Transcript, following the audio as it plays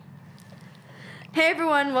Hey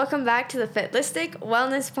everyone, welcome back to the Fitlistic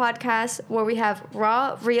Wellness Podcast, where we have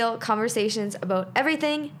raw, real conversations about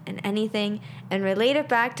everything and anything and relate it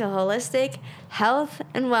back to holistic health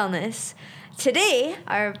and wellness. Today,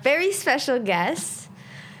 our very special guest,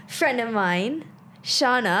 friend of mine,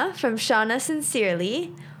 Shauna from Shauna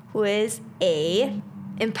Sincerely, who is a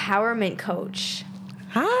empowerment coach.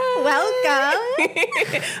 Hi.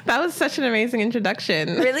 Welcome. That was such an amazing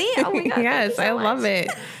introduction. Really? Oh my God. Yes, thank you so I love much.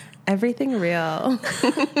 it. Everything real.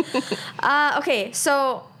 Okay,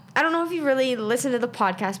 so I don't know if you really listened to the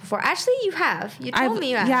podcast before. Actually, you have. You told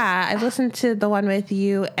me you have. Yeah, I listened to the one with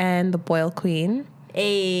you and the Boil Queen.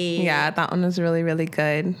 Hey. Yeah, that one was really, really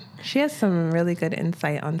good. She has some really good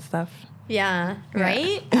insight on stuff. Yeah,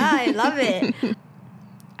 right? I love it.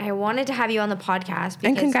 I wanted to have you on the podcast because...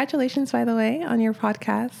 And congratulations, by the way, on your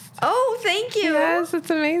podcast. Oh, thank you. Yes, it's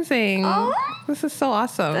amazing. Oh. This is so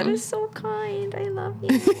awesome. That is so kind. I love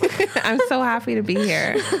you. I'm so happy to be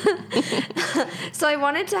here. So I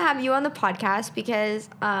wanted to have you on the podcast because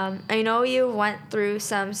I know you went through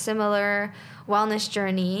some similar wellness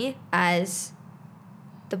journey as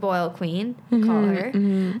the Boil Queen, call her.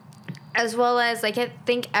 Mm-hmm. As well as, like, I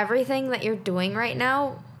think everything that you're doing right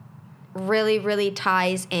now really, really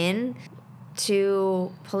ties in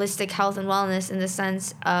to holistic health and wellness in the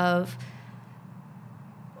sense of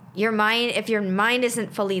your mind. If your mind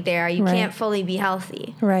isn't fully there, you can't fully be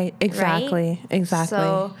healthy. Right, exactly, right? exactly.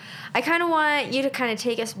 So I kind of want you to kind of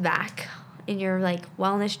take us back in your, like,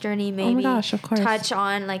 wellness journey, maybe. Oh my gosh, of course. Touch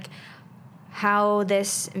on, like, how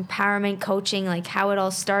this empowerment coaching, like, how it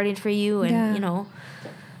all started for you and, you know,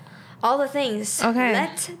 all the things. Okay.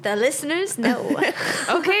 Let the listeners know.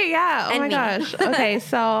 Okay, yeah. Oh And my me. gosh. Okay,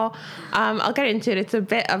 so I'll get into it. It's a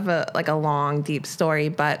bit of a long, deep story,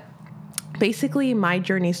 but basically my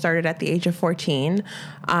journey started at the age of 14.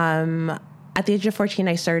 At the age of 14,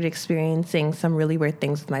 I started experiencing some really weird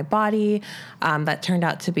things with my body that turned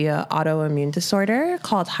out to be an autoimmune disorder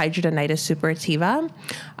called hidradenitis suppurativa.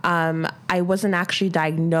 I wasn't actually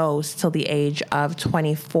diagnosed till the age of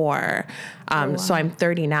 24. So I'm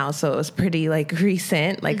 30 now, so it was pretty, like,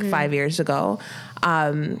 recent, like 5 years ago.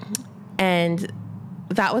 And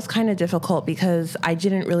that was kind of difficult because I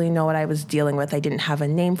didn't really know what I was dealing with. I didn't have a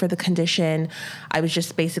name for the condition. I was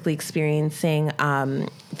just basically experiencing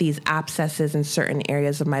these abscesses in certain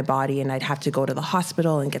areas of my body, and I'd have to go to the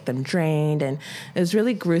hospital and get them drained. And it was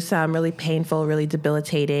really gruesome, really painful, really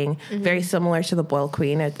debilitating, very similar to the Boil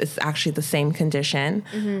Queen. It's actually the same condition.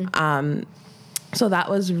 So that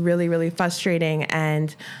was really, really frustrating.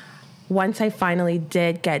 And once I finally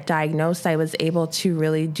did get diagnosed, I was able to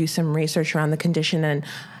really do some research around the condition. And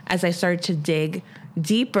as I started to dig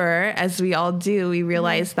deeper, as we all do, we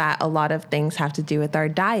realized that a lot of things have to do with our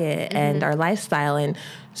diet and our lifestyle. And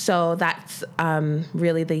so that's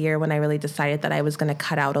really the year when I really decided that I was going to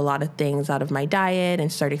cut out a lot of things out of my diet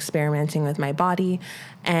and start experimenting with my body.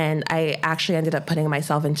 And I actually ended up putting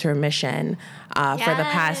myself into remission for the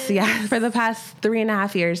past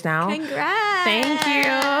 3.5 years now. Congrats. Thank you.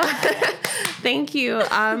 Thank you.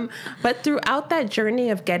 But throughout that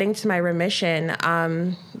journey of getting to my remission,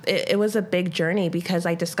 it was a big journey because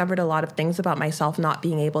I discovered a lot of things about myself, not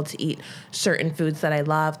being able to eat certain foods that I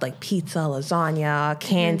loved, like pizza, lasagna,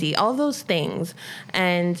 candy, all those things.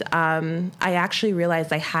 And I actually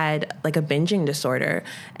realized I had, like, a binging disorder.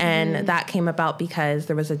 And that came about because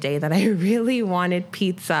there was a day that I really wanted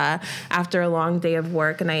pizza after a long day of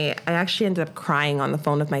work. And I actually ended up crying on the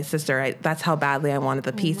phone with my sister. That's how badly I wanted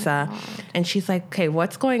the pizza. And she's like, okay,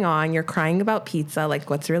 what's going on? You're crying about pizza. Like,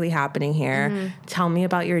 what's really happening here? Tell me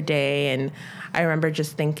about your day. And I remember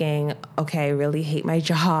just thinking, okay, I really hate my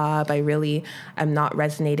job. I really am not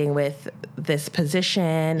resonating with this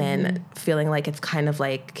position and feeling like it's kind of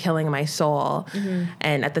like killing my soul.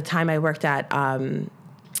 And at the time I worked at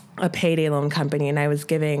a payday loan company, and I was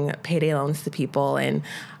giving payday loans to people, and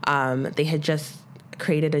they had just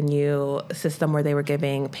created a new system where they were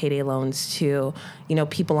giving payday loans to, you know,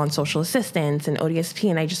 people on social assistance and ODSP,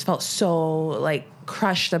 and I just felt so, like,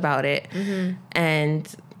 crushed about it. And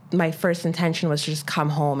my first intention was to just come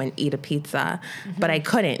home and eat a pizza, but I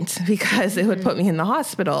couldn't because it would put me in the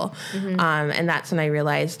hospital. And that's when I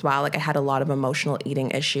realized, wow, like, I had a lot of emotional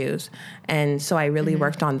eating issues. And so I really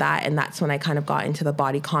worked on that. And that's when I kind of got into the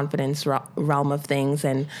body confidence realm of things.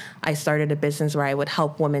 And I started a business where I would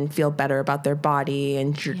help women feel better about their body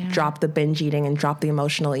and drop the binge eating and drop the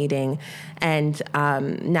emotional eating. And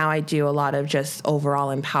now I do a lot of just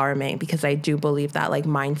overall empowerment because I do believe that, like,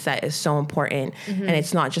 mindset is so important. And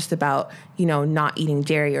it's not just just about, you know, not eating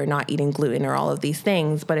dairy or not eating gluten or all of these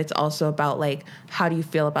things, but it's also about like, how do you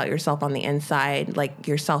feel about yourself on the inside, like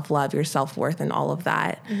your self-love, your self-worth, and all of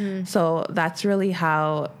that. So that's really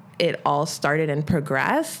how it all started and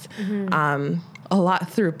progressed. A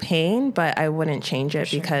lot through pain, but I wouldn't change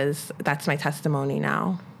it because that's my testimony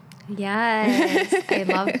now. Yes. I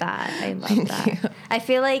love that. I love that. You. I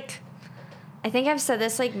feel like, I think I've said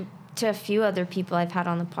this like to a few other people I've had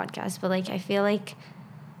on the podcast, but like, I feel like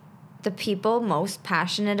the people most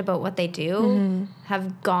passionate about what they do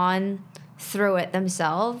have gone through it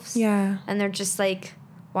themselves. Yeah. And they're just like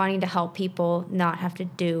wanting to help people not have to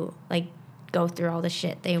do, like, go through all the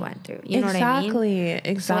shit they went through. You know what I mean?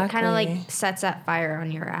 Exactly. So it kind of like sets that fire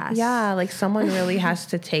on your ass. Yeah, like someone really has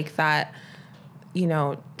to take that, you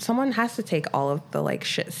know, someone has to take all of the like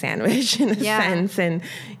shit sandwich in a sense. And,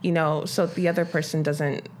 you know, so the other person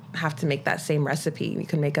doesn't have to make that same recipe. You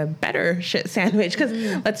can make a better shit sandwich because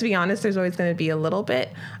let's be honest, there's always going to be a little bit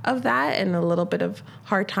of that and a little bit of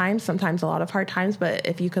hard times, sometimes a lot of hard times. But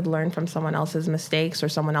if you could learn from someone else's mistakes or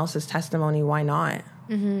someone else's testimony, why not?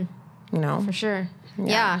 You know? For sure.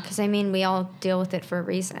 Yeah, because I mean, we all deal with it for a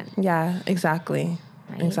reason. Yeah, exactly.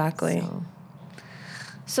 Right? Exactly.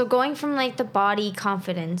 So going from like the body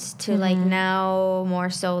confidence to like now more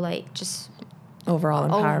so like just overall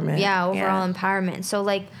empowerment. Overall empowerment. So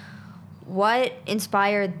like what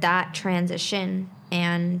inspired that transition,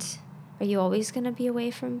 and are you always going to be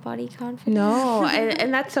away from body confidence? No,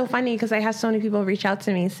 and that's so funny because I have so many people reach out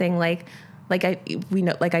to me saying I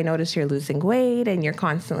noticed you're losing weight and you're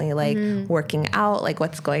constantly like working out. Like,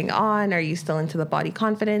 what's going on? Are you still into the body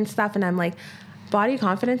confidence stuff? And I'm like, body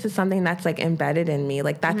confidence is something that's like embedded in me.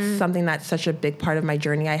 Like that's something that's such a big part of my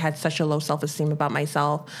journey. I had such a low self-esteem about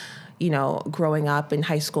myself. You know, growing up in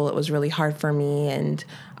high school, it was really hard for me, and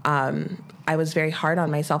I was very hard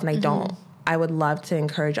on myself. And I would love to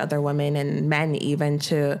encourage other women and men even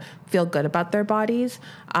to feel good about their bodies.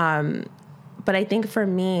 But I think for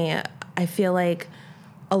me, I feel like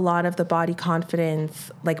a lot of the body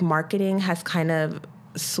confidence, like marketing, has kind of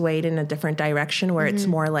swayed in a different direction where it's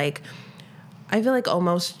more like, I feel like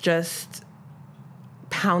almost just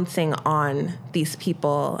pouncing on these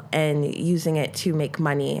people and using it to make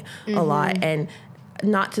money a lot. And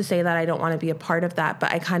not to say that I don't want to be a part of that,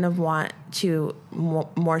 but I kind of want to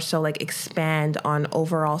more so like expand on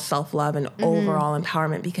overall self-love and overall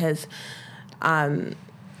empowerment, because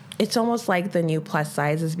it's almost like the new plus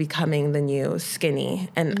size is becoming the new skinny.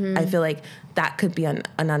 And I feel like that could be an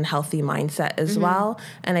unhealthy mindset as well.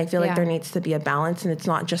 And I feel like there needs to be a balance, and it's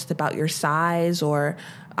not just about your size or,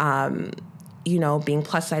 you know, being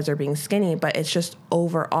plus size or being skinny, but it's just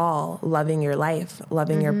overall loving your life,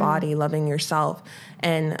 loving your body, loving yourself.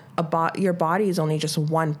 And your body is only just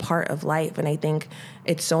one part of life. And I think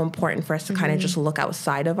it's so important for us to kind of just look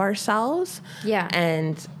outside of ourselves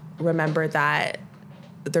and remember that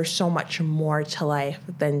there's so much more to life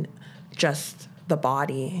than just the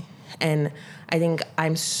body. And I think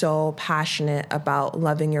I'm so passionate about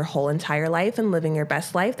loving your whole entire life and living your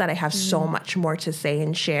best life that I have so much more to say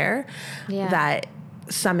and share that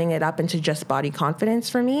summing it up into just body confidence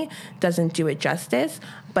for me doesn't do it justice,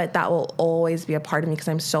 but that will always be a part of me because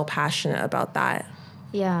I'm so passionate about that.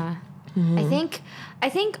 Yeah. I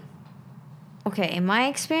think okay, my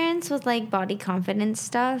experience with like body confidence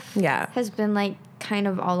stuff has been like kind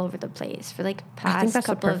of all over the place for like past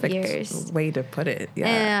couple of years. Way to put it.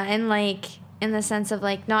 And like in the sense of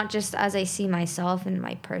like not just as I see myself and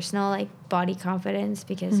my personal like body confidence,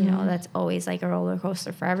 because you know that's always like a roller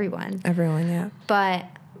coaster for everyone. But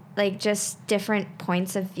like just different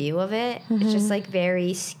points of view of it. It's just like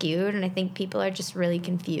very skewed, and I think people are just really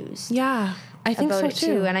confused. I think so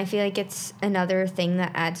too. And I feel like it's another thing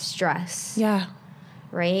that adds stress.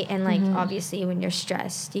 Right? And like obviously when you're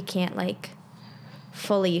stressed, you can't like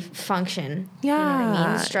fully function. You know what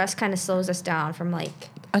I mean? Stress kind of slows us down from like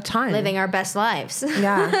a ton living our best lives.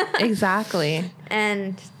 Exactly.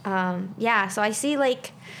 And so I see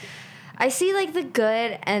like the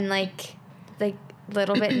good and like the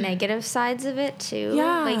little bit negative sides of it too.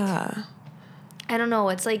 Like I don't know,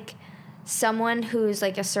 it's like someone who's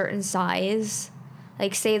like a certain size,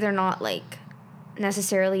 like say they're not like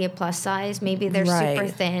necessarily a plus size, maybe they're super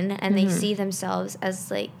thin and they see themselves as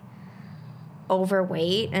like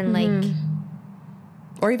overweight and like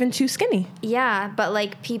or even too skinny. But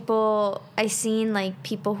like people, I seen like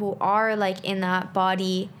people who are like in that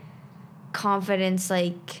body confidence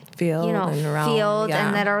like field, you know, and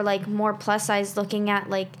and that are like more plus size, looking at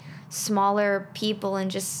like smaller people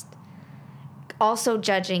and just also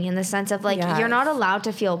judging in the sense of like, you're not allowed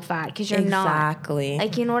to feel fat because you're not. Exactly.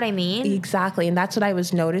 Like, you know what I mean? Exactly. And that's what I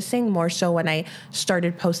was noticing more so when I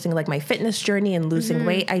started posting like my fitness journey and losing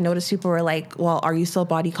weight. I noticed people were like, well, are you still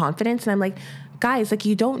body confident? And I'm like, guys, like,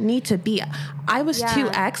 you don't need to be. I was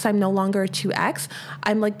 2X. I'm no longer a 2X.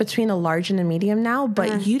 I'm like between a large and a medium now, but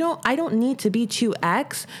I don't need to be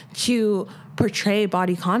 2X to portray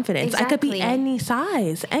body confidence. I could be any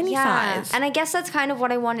size, size. And I guess that's kind of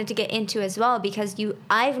what I wanted to get into as well, because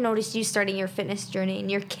I've noticed you starting your fitness journey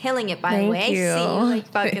and you're killing it, by the way. Thank you. I see you like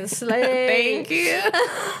fucking slay. Thank you.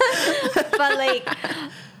 But like,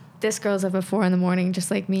 this girl's up at 4 a.m,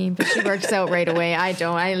 just like me, but she works out right away. I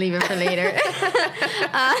don't. I leave it for later.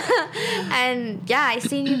 And yeah, I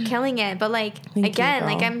seen you killing it. But like, again,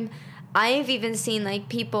 like I've even seen like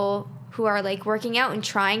people who are like working out and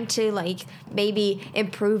trying to like maybe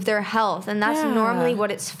improve their health, and that's normally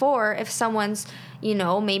what it's for. If someone's, you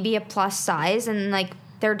know, maybe a plus size and like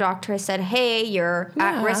their doctor has said, hey, you're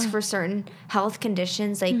at risk for certain health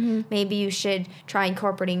conditions, like maybe you should try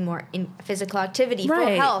incorporating more in physical activity for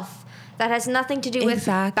health. That has nothing to do with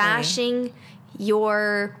bashing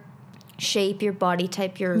your shape, your body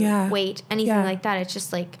type, your weight, anything like that. It's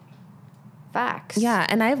just like facts. Yeah,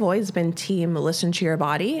 and I've always been team listen to your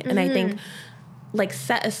body. And I think like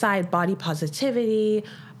set aside body positivity,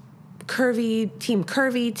 curvy,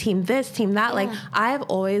 team this, team that. Like, I've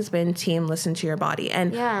always been team listen to your body.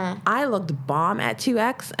 And I looked bomb at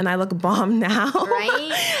 2X and I look bomb now.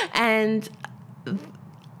 Right? And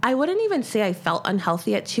I wouldn't even say I felt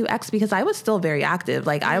unhealthy at 2X because I was still very active.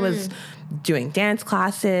 Like, I was doing dance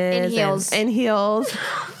classes. In heels.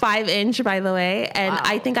 5-inch, by the way. And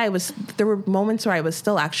I think there were moments where I was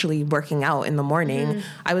still actually working out in the morning.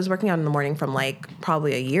 I was working out in the morning from like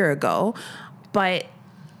probably a year ago. But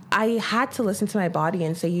I had to listen to my body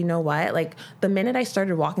and say, you know what? Like, the minute I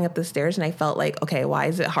started walking up the stairs and I felt like, okay, why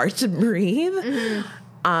is it hard to breathe?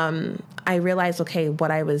 I realized, okay,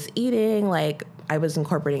 what I was eating, like, I was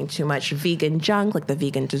incorporating too much vegan junk, like the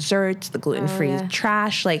vegan desserts, the gluten-free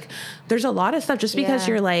trash. Like, there's a lot of stuff. Just because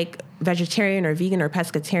you're like vegetarian or vegan or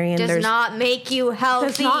pescatarian does not make you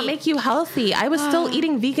healthy. I was still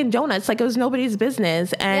eating vegan donuts like it was nobody's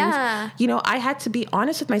business. And, you know, I had to be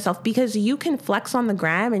honest with myself, because you can flex on the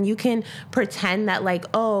gram and you can pretend that like,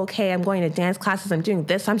 oh, okay, I'm going to dance classes, I'm doing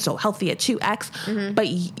this, I'm so healthy at 2X. But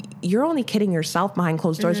you're only kidding yourself behind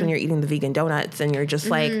closed doors when you're eating the vegan donuts, and you're just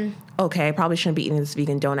like, okay, I probably shouldn't be eating this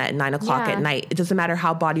vegan donut at 9 o'clock at night. It doesn't matter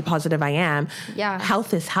how body positive I am.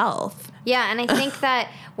 Health is health. Yeah, and I think that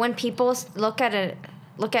when people look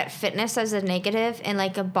at fitness as a negative in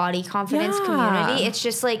like a body confidence community, it's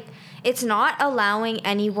just like, it's not allowing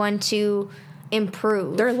anyone to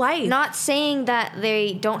improve their life. Not saying that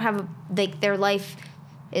they don't have their life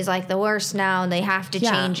is like the worst now and they have to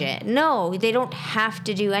change it. No, they don't have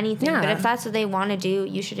to do anything. But if that's what they want to do,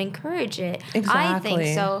 you should encourage it. Exactly. I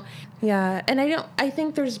think so. Yeah, and I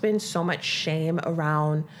think there's been so much shame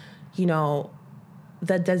around, you know,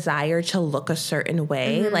 the desire to look a certain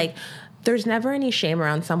way. Like, there's never any shame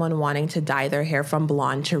around someone wanting to dye their hair from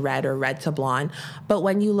blonde to red or red to blonde. But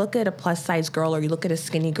when you look at a plus size girl, or you look at a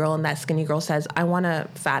skinny girl, and that skinny girl says, I want a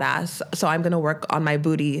fat ass, so I'm going to work on my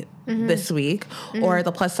booty this week. Or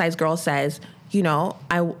the plus size girl says, you know,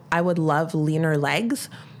 I would love leaner legs.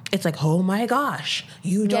 It's like, oh my gosh,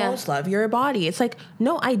 you don't love your body. It's like,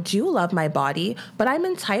 no, I do love my body, but I'm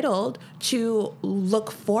entitled to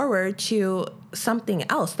look forward to something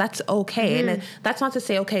else. That's okay. And that's not to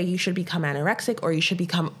say, okay, you should become anorexic or you should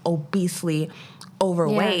become obesely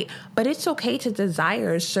overweight, but it's okay to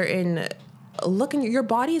desire certain look. In your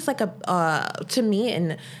body is like to me,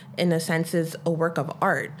 in a sense, is a work of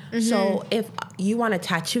art. So if you want to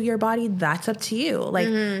tattoo your body, that's up to you. Like,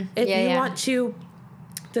 if you want to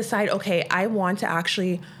decide, okay, I want to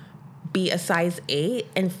actually be a size 8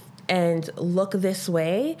 and look this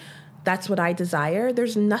way, that's what I desire.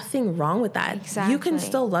 There's nothing wrong with that. Exactly. You can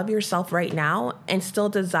still love yourself right now and still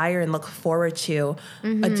desire and look forward to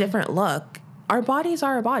a different look. Our bodies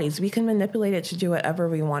are our bodies. We can manipulate it to do whatever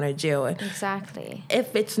we want to do. Exactly.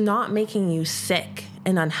 If it's not making you sick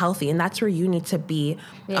and unhealthy, and that's where you need to be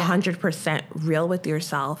 100% real with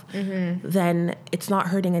yourself, then it's not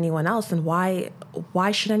hurting anyone else. And why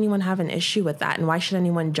should anyone have an issue with that? And why should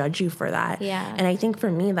anyone judge you for that? Yeah. And I think for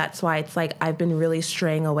me, that's why it's like I've been really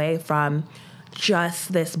straying away from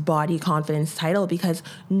just this body confidence title, because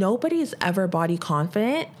nobody's ever body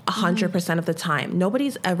confident 100% of the time.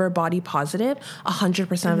 Nobody's ever body positive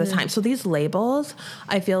 100% of the time. So these labels,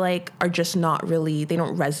 I feel like, are just not really, they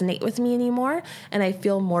don't resonate with me anymore. And I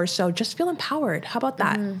feel more so just feel empowered. How about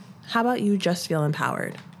that? How about you just feel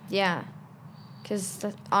empowered? Yeah. Because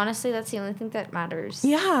honestly, that's the only thing that matters.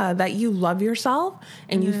 Yeah, that you love yourself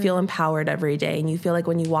and you feel empowered every day. And you feel like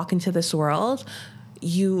when you walk into this world,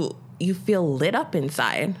 you feel lit up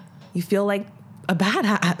inside. You feel like a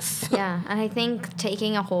badass. Yeah, and I think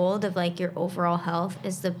taking a hold of like your overall health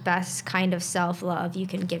is the best kind of self-love you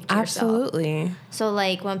can give to yourself. Absolutely. So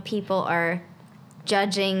like when people are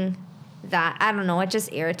judging that, I don't know, it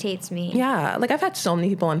just irritates me. Yeah, like I've had so many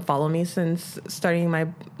people unfollow me since starting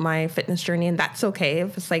my fitness journey, and that's okay.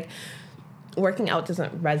 If it's like working out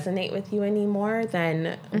doesn't resonate with you anymore,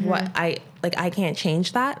 then what I can't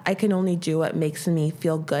change that. I can only do what makes me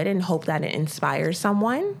feel good and hope that it inspires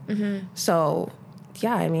someone. So,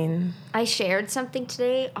 yeah, I mean, I shared something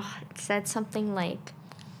today. Oh, it said something like,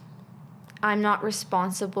 I'm not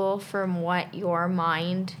responsible for what your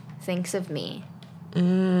mind thinks of me.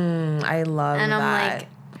 I love that. And I'm like,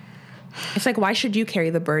 it's like, why should you carry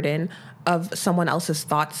the burden of someone else's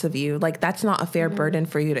thoughts of you? Like, that's not a fair burden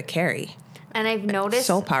for you to carry. and I've noticed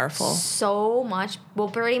So powerful. so much, well,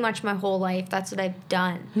 pretty much my whole life, that's what I've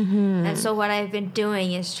done. And so what I've been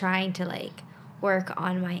doing is trying to like work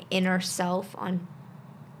on my inner self, on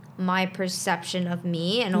my perception of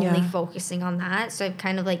me, and only focusing on that. So I've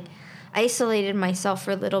kind of like isolated myself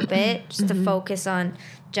for a little bit just to focus on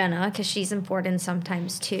Jenna, because she's important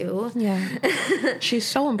sometimes too. Yeah. She's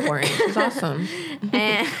so important. She's awesome.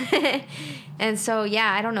 And so,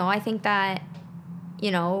 yeah, I don't know. I think that,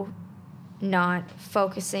 you know, not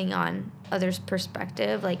focusing on others'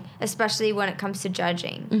 perspective, like, especially when it comes to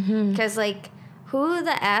judging. Because, like, who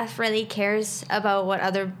the F really cares about what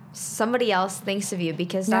somebody else thinks of you?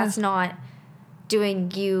 Because that's not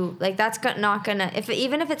doing you, like, that's not gonna,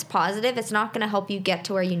 even if it's positive, it's not gonna help you get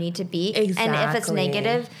to where you need to be. Exactly. And if it's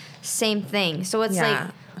negative, same thing. So it's like,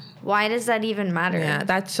 why does that even matter? Yeah,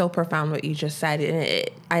 that's so profound what you just said. And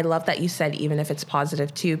I love that you said even if it's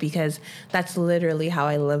positive too, because that's literally how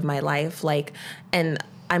I live my life. Like, and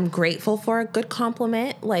I'm grateful for a good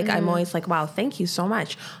compliment. Like, I'm always like, wow, thank you so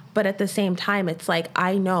much. But at the same time, it's like,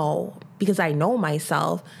 I know, because I know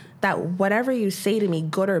myself, that whatever you say to me,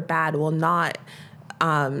 good or bad, will not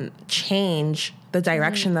change the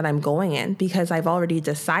direction that I'm going in, because I've already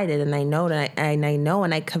decided, and I know that I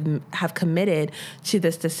have committed to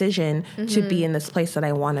this decision to be in this place that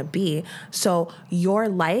I want to be. So your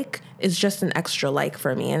like is just an extra like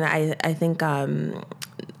for me. And I think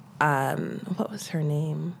what was her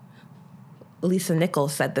name? Lisa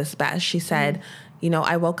Nichols said this best. She said, you know,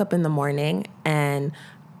 I woke up in the morning and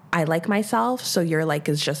I like myself, so your like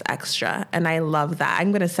is just extra. And I love that.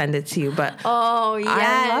 I'm going to send it to you, but oh, yes.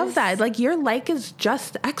 I love that. Like, your like is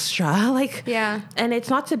just extra. Like, yeah. And it's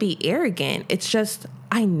not to be arrogant. It's just,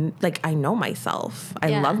 I know myself.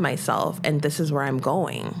 I love myself, and this is where I'm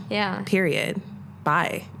going. Yeah. Period.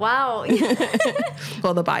 Bye. Wow.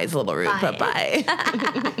 Well, the bye is a little rude, but bye.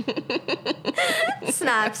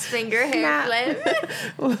 Snaps, finger, hair flip.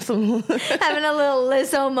 Having Having a little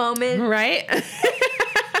Lizzo moment. right?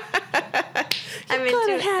 I mean, Could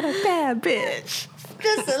have had a bad bitch.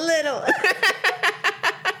 just a little.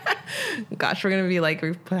 Gosh, we're gonna be like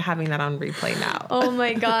having that on replay now. Oh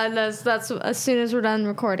my God, that's as soon as we're done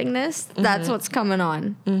recording this, that's what's coming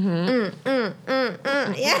on. Yeah.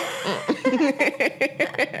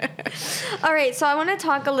 All right, so I want to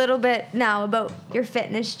talk a little bit now about your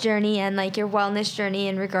fitness journey and like your wellness journey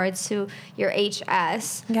in regards to your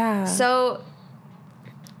HS. Yeah. So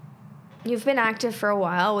you've been active for a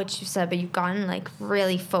while, which you said, but you've gotten like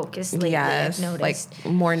really focused lately. Yes, I've noticed. like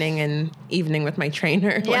morning and evening with my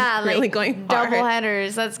trainer. Yeah, like really going hard. double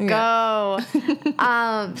headers. Let's go.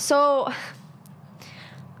 So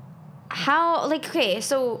how, like, okay,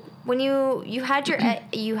 so when you had your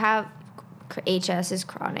you have HS is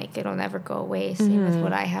chronic. It'll never go away. Same with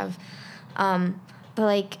what I have. But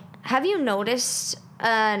like, have you noticed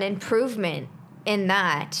an improvement in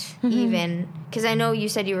that even? Because I know you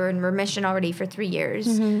said you were in remission already for 3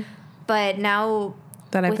 years, but now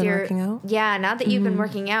that I've been working out. Yeah, now that you've been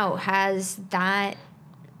working out, has that?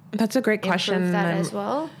 That's a great question. Improved that as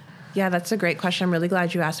well. Yeah, that's a great question. I'm really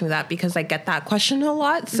glad you asked me that, because I get that question a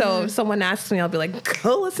lot. So if someone asks me, I'll be like,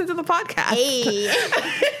 go listen to the podcast. Hey,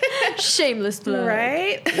 shameless plug.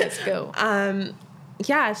 Right? Let's go.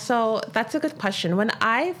 Yeah, so that's a good question. When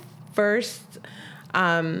I first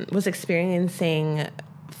was experiencing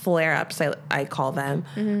flare-ups, I call them,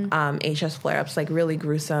 HS flare-ups, like really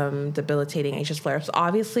gruesome, debilitating HS flare-ups.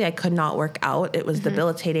 Obviously, I could not work out. It was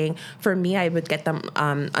debilitating. For me, I would get them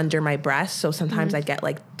under my breast. So sometimes I'd get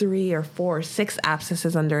like 3 or 4 or 6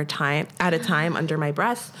 abscesses at a time under my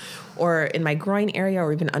breast, or in my groin area,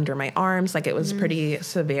 or even under my arms. Like, it was pretty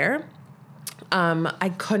severe.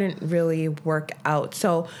 I couldn't really work out.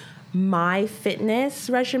 So my fitness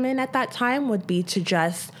regimen at that time would be to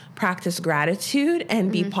just practice gratitude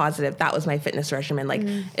and be positive. That was my fitness regimen. Like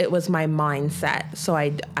it was my mindset. So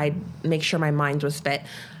I'd make sure my mind was fit.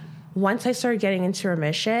 Once I started getting into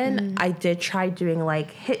remission, I did try doing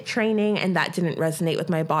like HIIT training, and that didn't resonate with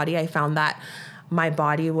my body. I found that my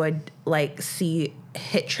body would like see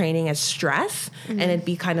HIIT training as stress, and it'd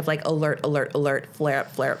be kind of like alert, flare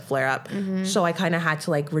up. So I kind of had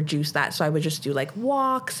to like reduce that. So I would just do like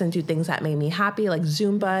walks and do things that made me happy, like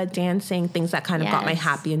Zumba, dancing, things that kind of got my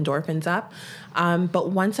happy endorphins up.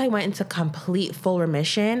 But once I went into complete full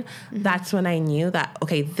remission, that's when I knew that,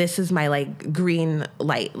 okay, this is my like green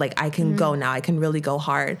light. Like I can go now. I can really go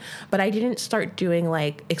hard. But I didn't start doing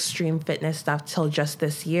like extreme fitness stuff till just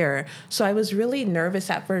this year. So I was really nervous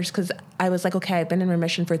at first because I was like, okay, I've been in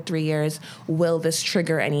remission for 3 years. Will this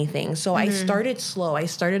trigger anything? So I started slow. I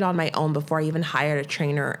started on my own before I even hired a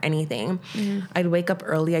trainer or anything. I'd wake up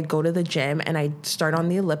early. I'd go to the gym and I'd start on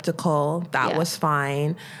the elliptical. That was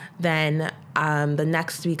fine. Then the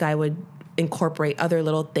next week I would incorporate other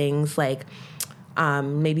little things like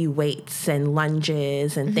maybe weights and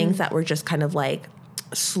lunges and things that were just kind of like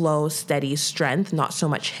slow, steady strength, not so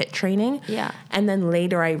much HIIT training. Yeah. And then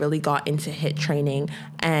later I really got into HIIT training,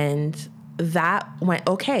 and that went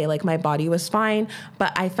okay. Like my body was fine,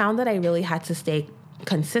 but I found that I really had to stay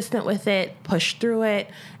consistent with it, push through it.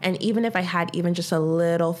 And even if I had even just a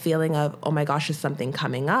little feeling of, oh my gosh, is something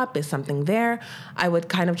coming up? Is something there? I would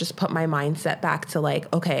kind of just put my mindset back to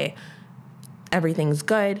like, okay, everything's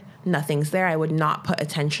good. Nothing's there. I would not put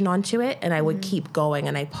attention onto it, and I would keep going,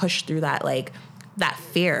 and I pushed through that, like that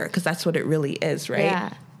fear, because that's what it really is, right?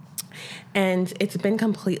 Yeah. And it's been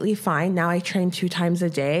completely fine. Now I train 2 times a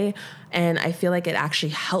day, and I feel like it actually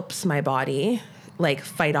helps my body like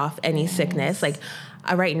fight off any sickness. Like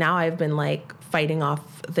right now I've been like fighting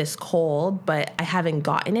off this cold, but I haven't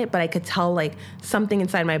gotten it, but I could tell like something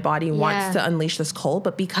inside my body wants to unleash this cold.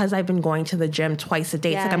 But because I've been going to the gym twice a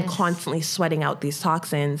day, it's like I'm constantly sweating out these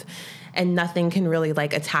toxins, and nothing can really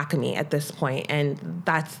like attack me at this point. And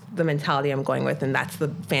that's the mentality I'm going with, and that's the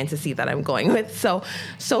fantasy that I'm going with. So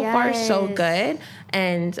far so good.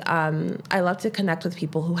 And I love to connect with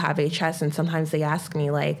people who have HS, and sometimes they ask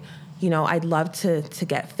me like, you know, I'd love to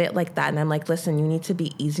get fit like that. And I'm like, listen, you need to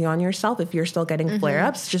be easy on yourself. If you're still getting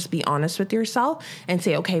flare-ups, just be honest with yourself and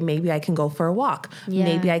say, okay, maybe I can go for a walk. Yeah.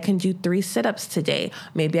 Maybe I can do 3 sit-ups today.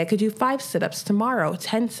 Maybe I could do 5 sit-ups tomorrow,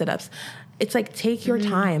 10 sit-ups. It's like, take your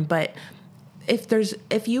time. But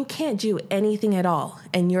if you can't do anything at all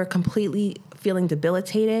and you're completely feeling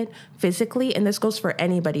debilitated physically, and this goes for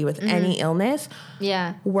anybody with any illness,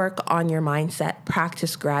 work on your mindset,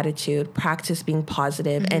 practice gratitude, practice being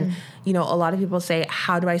positive. And, you know, a lot of people say,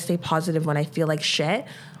 how do I stay positive when I feel like shit?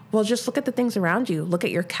 Well, just look at the things around you. Look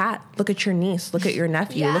at your cat, look at your niece, look at your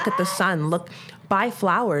nephew, look at the sun, buy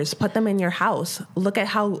flowers, put them in your house. Look at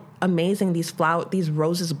how amazing these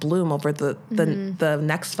roses bloom over the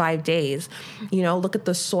next 5 days. You know, look at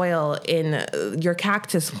the soil in your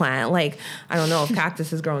cactus plant. Like, I don't know if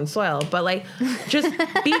cactus is growing soil, but like, just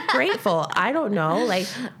be grateful. I don't know. Like,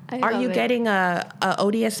 are you getting a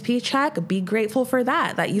ODSP check? Be grateful for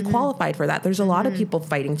that you qualified for that. There's a lot of people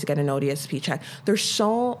fighting to get an ODSP check. There's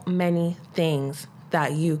so many things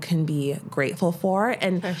that you can be grateful for.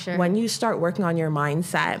 And when you start working on your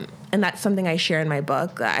mindset, and that's something I share in my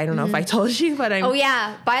book. I don't know if I told you, but I'm... Oh,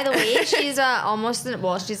 yeah. By the way, she's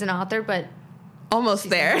she's an author, but... Almost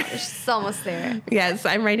there. She's almost there. Yes,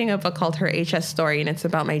 I'm writing a book called Her HS Story, and it's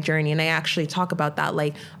about my journey. And I actually talk about that,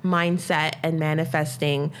 like mindset and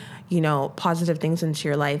manifesting, you know, positive things into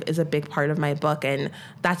your life is a big part of my book. And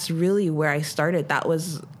that's really where I started. That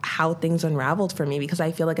was how things unraveled for me, because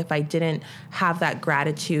I feel like if I didn't have that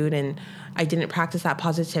gratitude and I didn't practice that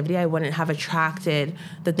positivity, I wouldn't have attracted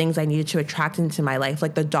the things I needed to attract into my life.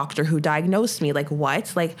 Like the doctor who diagnosed me, like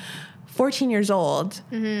what? Like 14 years old.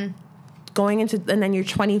 Going into, and then you're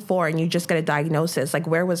 24 and you just get a diagnosis. Like,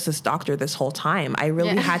 where was this doctor this whole time? I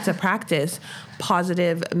really had to practice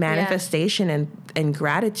positive manifestation and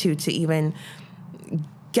gratitude to even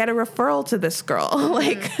get a referral to this girl.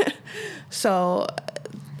 So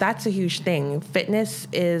that's a huge thing. Fitness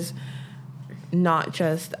is not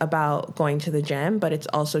just about going to the gym, but it's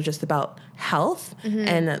also just about health.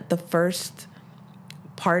 And the first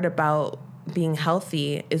part about being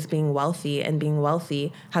healthy is being wealthy, and being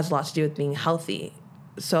wealthy has a lot to do with being healthy.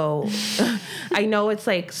 So I know it's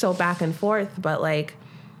like so back and forth, but like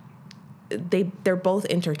they're both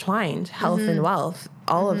intertwined. Health and wealth,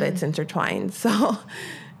 all of it's intertwined. So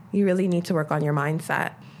you really need to work on your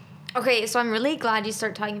mindset. Okay, so I'm really glad you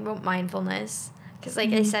start talking about mindfulness, because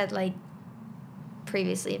like I said, like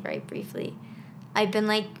previously, very briefly, I've been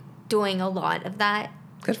like doing a lot of that.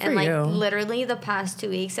 Good for and like you. literally the past 2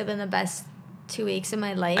 weeks have been the best 2 weeks of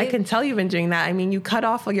my life. I can tell you've been doing that. I mean, you cut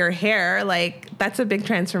off your hair. Like, that's a big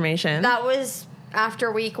transformation. That was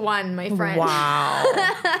after week 1, my friend. Wow.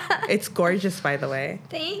 It's gorgeous, by the way.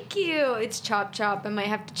 Thank you. It's Chop Chop. I might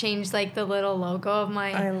have to change like the little logo of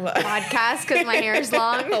my I podcast because my hair is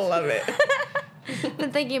long. I love it.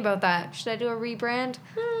 Been thinking about that. Should I do a rebrand?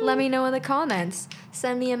 Let me know in the comments.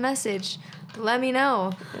 Send me a message. Let me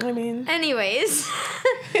know. I mean, anyways.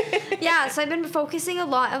 Yeah, so I've been focusing a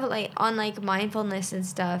lot of on mindfulness and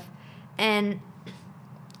stuff. And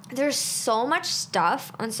there's so much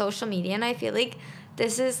stuff on social media, and I feel like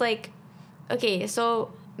this is like, okay,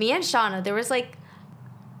 so me and Shauna, there was like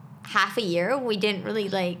half a year we didn't really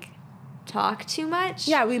like talk too much.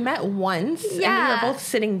 yeah, we met once and we were both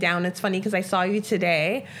sitting down. It's funny because I saw you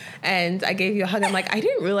today and I gave you a hug. I'm like, I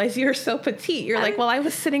didn't realize you were so petite. You're like, well, I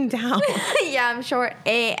was sitting down. Yeah, I'm short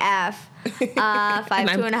AF.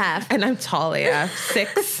 5'2.5". And I'm tall AF.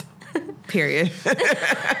 6. Period.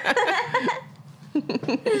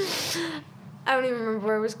 I don't even remember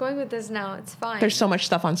where I was going with this now. It's fine. There's so much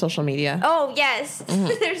stuff on social media. Oh, yes.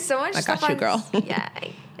 There's so much stuff got you, girl. Yeah,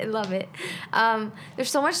 I love it.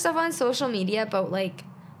 There's so much stuff on social media about, like,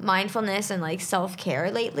 mindfulness and, like,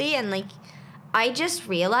 self-care lately. And, like, I just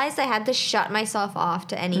realized I had to shut myself off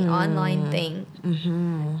to any online thing.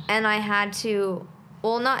 Mm-hmm. And I had to,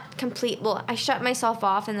 I shut myself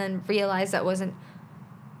off and then realized that wasn't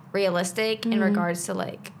realistic in regards to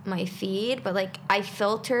like my feed, but like I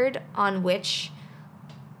filtered on which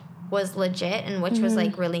was legit and which was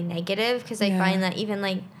like really negative, because I find that even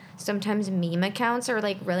like sometimes meme accounts are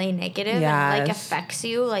like really negative and like affects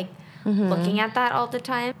you like looking at that all the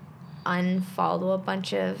time. Unfollow a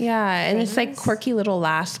bunch of and things. it's like quirky little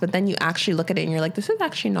laughs, but then you actually look at it and you're like, this is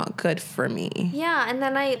actually not good for me. Yeah, and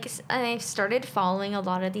then I started following a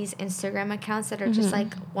lot of these Instagram accounts that are just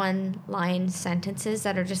like one-line sentences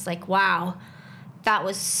that are just like, wow, that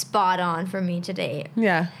was spot on for me today.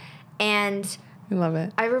 Yeah. And I love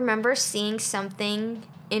it. I remember seeing something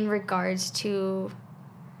in regards to,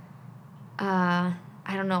 I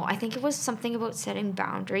don't know, I think it was something about setting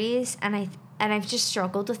boundaries, and I've just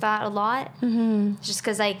struggled with that a lot. Mm-hmm. Just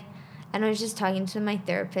because, like, and I was just talking to my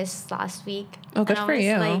therapist last week. Oh, good for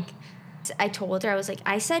you. Like, I told her, I was like,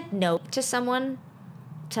 I said no to someone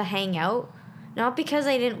to hang out, not because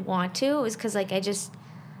I didn't want to. It was because, like, I just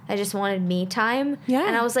wanted me time. Yeah.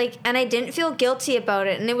 And I was like, and I didn't feel guilty about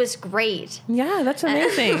it, and it was great. Yeah, that's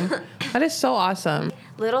amazing. That is so awesome.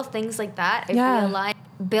 Little things like that, I realize,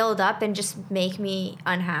 build up and just make me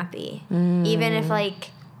unhappy. Even if,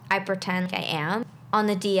 like, I pretend like I am. On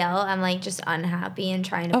the DL, I'm like just unhappy and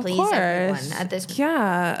trying to please everyone at this point.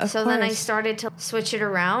 Yeah, So then I started to switch it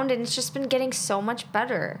around, and it's just been getting so much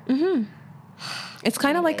better. Mm-hmm. It's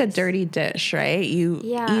kind of like a dirty dish, right? You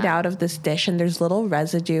eat out of this dish and there's little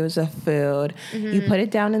residues of food. Mm-hmm. You put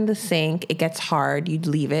it down in the sink. It gets hard. You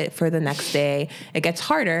leave it for the next day. It gets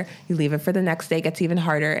harder. You leave it for the next day. It gets even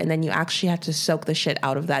harder. And then you actually have to soak the shit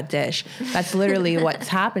out of that dish. That's literally what's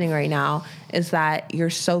happening right now, is that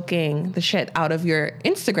you're soaking the shit out of your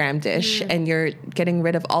Instagram dish and you're getting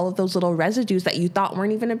rid of all of those little residues that you thought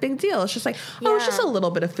weren't even a big deal. It's just like, oh, it's just a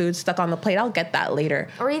little bit of food stuck on the plate. I'll get that later.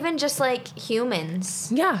 Or even just like humans.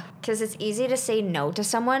 Yeah. Because it's easy to say no to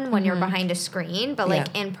someone when you're behind a screen, but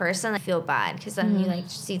like in person, I feel bad because then you like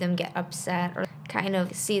see them get upset or kind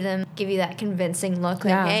of see them give you that convincing look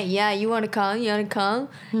like, hey, you want to come? You want to come?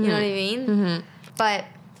 You know what I mean? But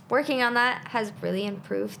working on that has really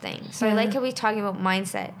improved things. So I like how we're talking about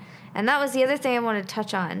mindset. And that was the other thing I wanted to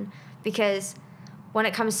touch on, because when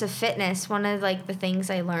it comes to fitness, one of like the things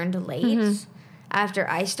I learned late after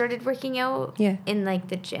I started working out in like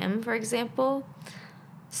the gym, for example,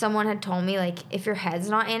 someone had told me like, if your head's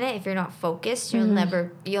not in it, if you're not focused, you'll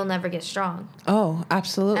never get strong. Oh,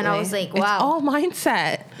 absolutely. And I was like, wow. It's all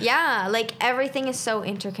mindset. Yeah, like everything is so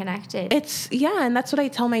interconnected. And that's what I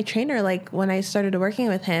tell my trainer, like when I started working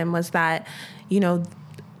with him, was that, you know,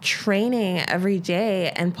 training every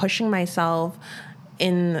day and pushing myself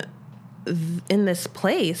in this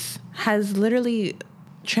place has literally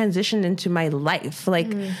transitioned into my life.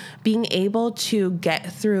 Like being able to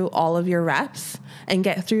get through all of your reps and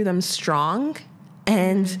get through them strong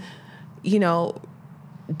and, you know,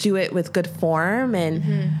 do it with good form,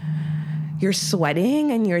 and you're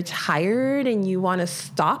sweating and you're tired and you want to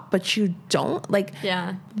stop, but you don't. Like,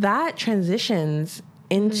 that transitions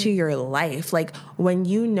into your life. Like when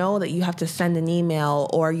you know that you have to send an email,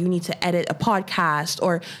 or you need to edit a podcast,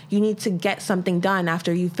 or you need to get something done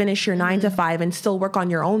after you finish your 9 to 5 and still work on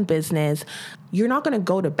your own business. you're not going to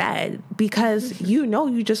go to bed because you know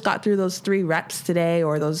you just got through those 3 reps today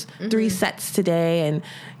or those 3 sets today. And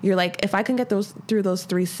you're like, if I can get through those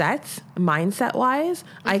 3 sets, mindset wise,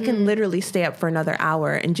 I can literally stay up for another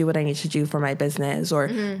hour and do what I need to do for my business or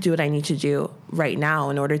do what I need to do right now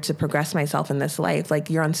in order to progress myself in this life. Like,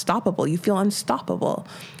 you're unstoppable. You feel unstoppable.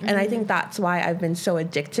 And I think that's why I've been so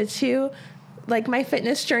addicted to like my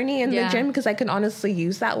fitness journey in the gym, because I can honestly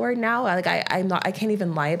use that word now. Like I can't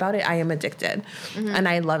even lie about it. I am addicted and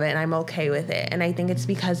I love it and I'm okay with it. And I think it's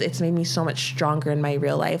because it's made me so much stronger in my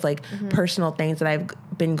real life, like personal things that I've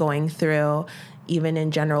been going through, even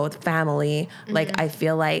in general with family. Like I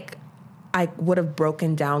feel like I would have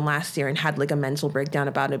broken down last year and had like a mental breakdown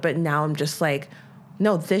about it. But now I'm just like,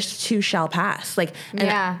 no, this too shall pass. Like, and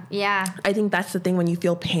I think that's the thing when you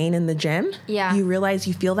feel pain in the gym. Yeah. You realize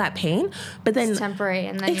you feel that pain, but then it's temporary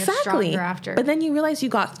and then you're stronger after. But then you realize you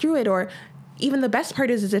got through it. Or even the best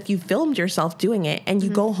part is if you filmed yourself doing it and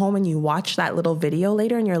you go home and you watch that little video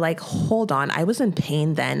later and you're like, hold on, I was in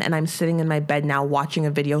pain then. And I'm sitting in my bed now watching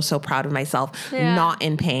a video, so proud of myself, not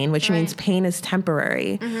in pain, which means pain is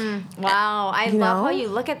temporary. Wow. I love how you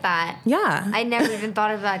look at that. Yeah. I never even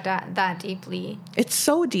thought of that deeply. It's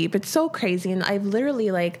so deep. It's so crazy. And I've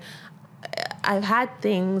literally I've had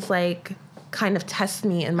things like kind of test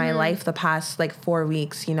me in my life the past like 4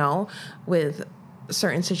 weeks, with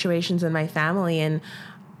certain situations in my family, and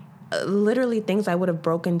literally things I would have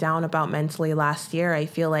broken down about mentally last year. I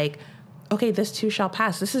feel like, okay, this too shall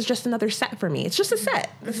pass. This is just another set for me. It's just a set.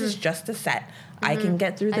 This is just a set. I can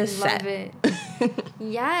get through this set. I love it.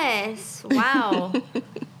 Yes. Wow.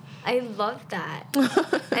 I love that.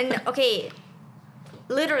 And okay,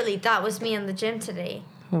 literally that was me in the gym today.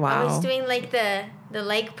 Wow. I was doing like the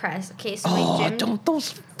leg press. Okay, so my gym. Don't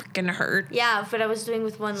those freaking hurt. Yeah, but I was doing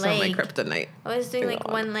with one leg. My kryptonite. I was doing like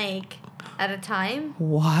one leg at a time.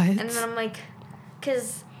 What? And then I'm like,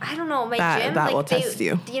 because I don't know, my gym. That like, will test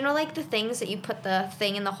you. Do you know like the things that you put the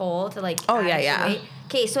thing in the hole to like? Oh yeah. Weight?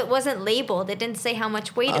 Okay, so it wasn't labeled. It didn't say how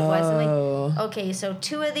much weight it was. I'm like, okay, so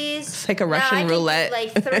 2 of these. It's like a Russian roulette.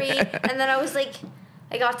 Like 3, and then I was like,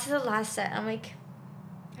 I got to the last set. I'm like,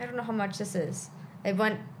 I don't know how much this is. I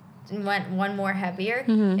went one more heavier.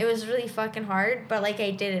 It was really fucking hard, but like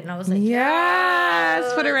I did it, and I was like,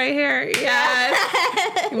 yes, put it right here.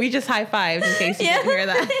 Yes. We just high-fived in case you didn't hear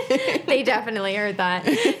that. They definitely heard that.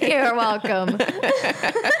 You're welcome.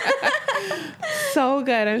 So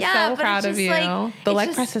good. I'm so proud of you. Like, the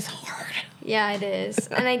leg press is hard. Yeah, it is.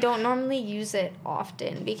 And I don't normally use it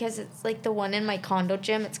often because it's like the one in my condo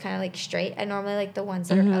gym, it's kind of like straight. I normally like the ones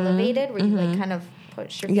that are elevated where you like kind of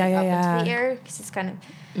push your feet up into the air because it's kind of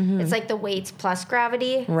it's like the weights plus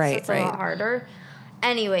gravity, right? So it's a lot harder.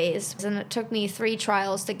 Anyways, and it took me 3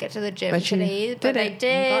 trials to get to the gym today, but I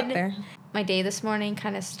did. You got there. My day this morning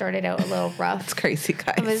kind of started out a little rough. It's crazy,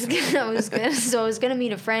 guys. I was gonna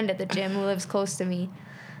meet a friend at the gym who lives close to me,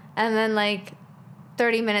 and then like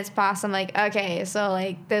 30 minutes passed. I'm like, okay, so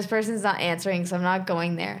like this person's not answering, so I'm not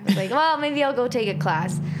going there. I was like, well, maybe I'll go take a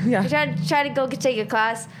class. Yeah. I tried to go take a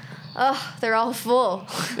class. Oh, they're all full.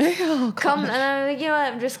 Oh, Come, and I'm like, you know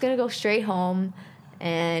what? I'm just gonna go straight home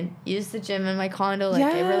and use the gym in my condo like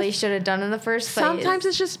I really should have done in the first place. Sometimes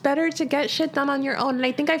it's just better to get shit done on your own. And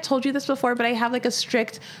I think I've told you this before, but I have like a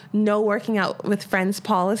strict no working out with friends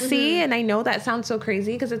policy. And I know that sounds so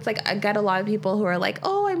crazy because it's like I get a lot of people who are like,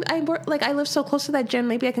 oh, I live so close to that gym.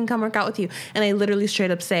 Maybe I can come work out with you. And I literally straight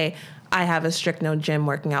up say, I have a strict no gym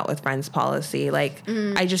working out with friends policy. Like,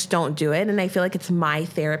 I just don't do it. And I feel like it's my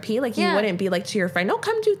therapy. Like, you wouldn't be like to your friend, no,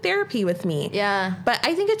 come do therapy with me. Yeah. But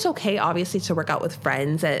I think it's okay, obviously, to work out with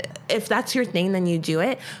friends. If that's your thing, then you do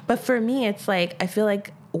it. But for me, it's like, I feel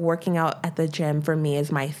like working out at the gym for me is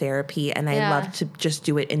my therapy, and I love to just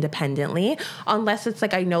do it independently. Unless it's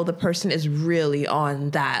like I know the person is really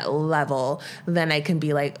on that level, then I can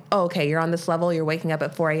be like, oh, okay, you're on this level, you're waking up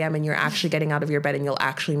at 4 a.m. and you're actually getting out of your bed and you'll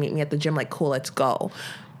actually meet me at the gym. Like, cool, let's go.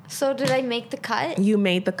 So did I make the cut? You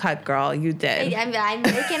made the cut, girl. You did. I'm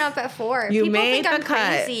waking up at 4. You People made think I'm the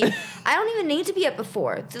cut. crazy. I don't even need to be up at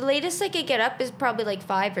 4. The latest I could get up is probably like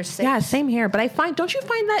 5 or 6. Yeah, same here. But don't you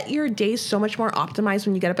find that your day's so much more optimized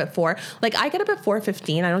when you get up at 4? Like, I get up at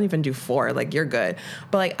 4:15. I don't even do 4. Like, you're good.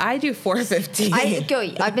 But like, I do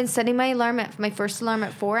 4:15. I've been setting my first alarm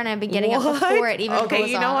at 4, and I've been getting up before it even goes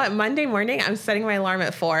Okay, you know on. what? Monday morning, I'm setting my alarm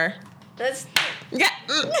at 4. That's... Yeah.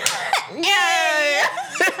 Yeah.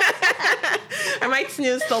 I might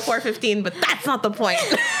snooze till 4:15, but that's not the point.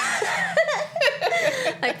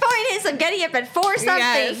 My point is, I'm getting up at 4 something.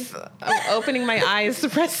 Yes. I'm opening my eyes to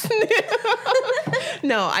press snooze.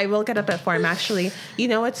 No, I will get up at 4. I'm actually, you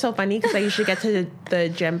know what's so funny? Because I usually get to the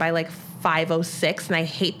gym by like 5:06, and I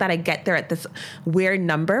hate that I get there at this weird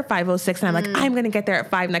number, 5:06, and I'm like, I'm going to get there at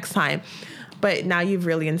 5 next time. But now you've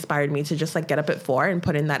really inspired me to just like get up at 4 and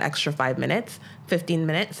put in that extra 5 minutes, 15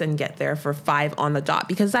 minutes, and get there for 5 on the dot.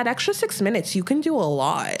 Because that extra 6 minutes, you can do a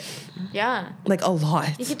lot. Yeah. Like a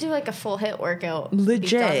lot. You could do like a full HIIT workout.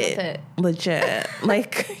 Legit. Be done with it. Legit.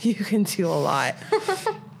 Like you can do a lot.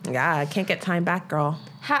 Yeah, I can't get time back, girl.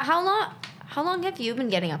 How long have you been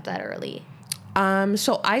getting up that early?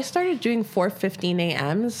 So I started doing 4:15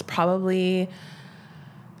 a.m.s probably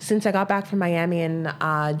since I got back from Miami in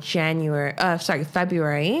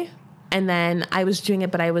February. And then I was doing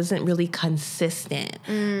it, but I wasn't really consistent.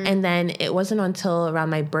 And then it wasn't until around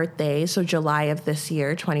my birthday, so July of this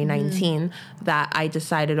year, 2019, that I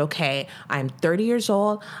decided, okay, I'm 30 years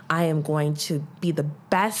old. I am going to be the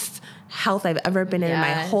best health I've ever been in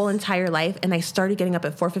my whole entire life. And I started getting up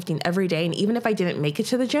at 4:15 every day. And even if I didn't make it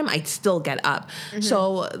to the gym, I'd still get up.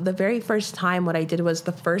 So the very first time, what I did was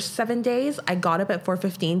the first 7 days, I got up at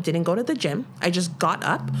 4:15, didn't go to the gym. I just got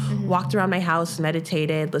up, walked around my house,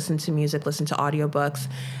 meditated, listened to music, listened to audiobooks.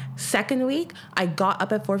 Second week, I got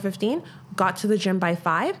up at 4:15, got to the gym by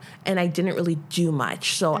 5, and I didn't really do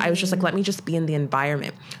much. So I was just like, let me just be in the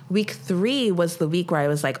environment. Week 3 was the week where I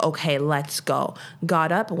was like, okay, let's go.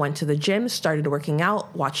 Got up, went to the gym, started working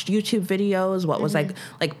out, watched YouTube videos, what was like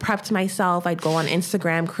prepped myself. I'd go on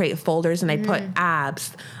Instagram, create folders, and I'd put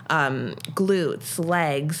abs, glutes,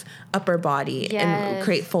 legs, upper body, and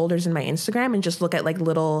create folders in my Instagram and just look at like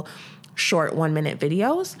little short 1-minute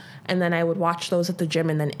videos. And then I would watch those at the gym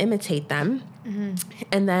and then imitate them.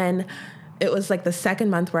 And then it was like the second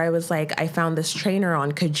month where I was like, I found this trainer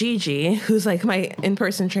on Kijiji, who's like my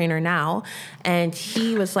in-person trainer now. And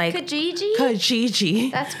he was like...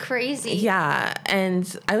 Kijiji. That's crazy. Yeah.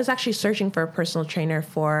 And I was actually searching for a personal trainer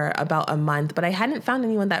for about a month, but I hadn't found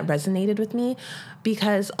anyone that resonated with me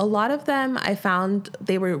because a lot of them I found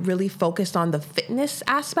they were really focused on the fitness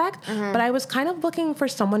aspect, but I was kind of looking for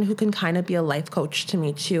someone who can kind of be a life coach to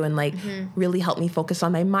me too and like really help me focus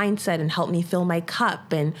on my mindset and help me fill my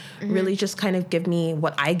cup and really just kind of give me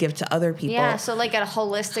what I give to other people. Yeah, so like a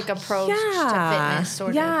holistic approach to fitness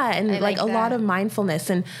sort of. Yeah, and like a lot of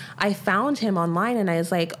mindfulness. And I found him online and I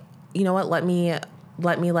was like, you know what, let me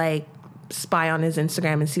like spy on his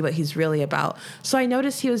Instagram and see what he's really about. So I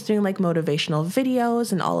noticed he was doing like motivational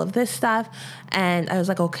videos and all of this stuff. And I was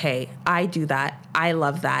like, okay, I do that. I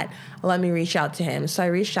love that. Let me reach out to him. So I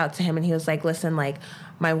reached out to him and he was like, listen, like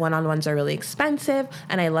my one-on-ones are really expensive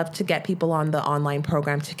and I love to get people on the online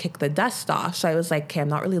program to kick the dust off. So I was like, okay, I'm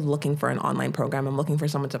not really looking for an online program. I'm looking for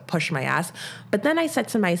someone to push my ass. But then I said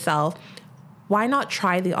to myself, why not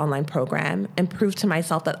try the online program and prove to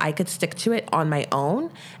myself that I could stick to it on my own?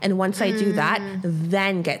 And once I do that,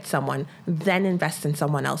 then get someone, then invest in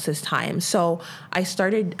someone else's time. So I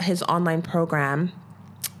started his online program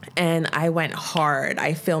and I went hard.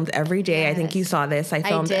 I filmed every day. I think you saw this. I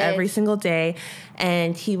filmed every single day.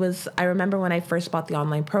 And I remember when I first bought the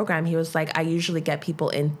online program, he was like, I usually get people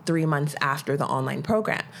in 3 months after the online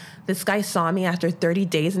program. This guy saw me after 30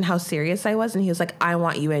 days and how serious I was. And he was like, I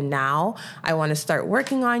want you in now. I want to start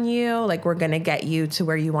working on you. Like, we're going to get you to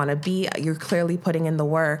where you want to be. You're clearly putting in the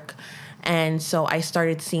work. And so I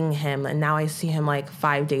started seeing him, and now I see him like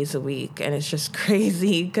 5 days a week. And it's just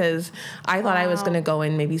crazy because I thought I was going to go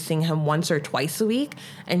in maybe seeing him once or twice a week.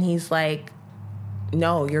 And he's like,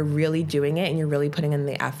 no, you're really doing it and you're really putting in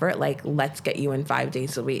the effort. Like, let's get you in 5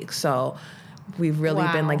 days a week. So we've really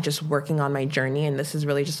been like just working on my journey. And this is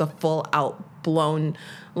really just a full out blown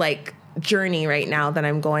like journey right now that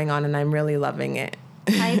I'm going on, and I'm really loving it.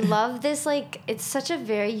 I love this. Like, it's such a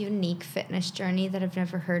very unique fitness journey that I've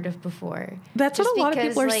never heard of before. That's just what a lot of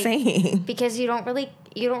people are saying. Because you don't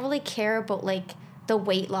really care about like the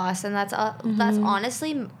weight loss, and that's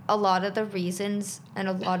honestly a lot of the reasons and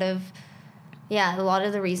a lot of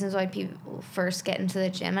the reasons why people first get into the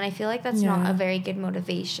gym. And I feel like that's not a very good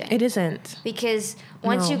motivation. It isn't. Because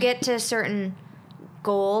once you get to a certain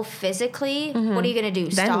goal physically, what are you going to do?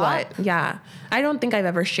 Then stop? What? Yeah. I don't think I've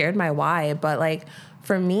ever shared my why, but like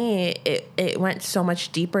for me, it went so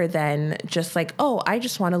much deeper than just like, oh, I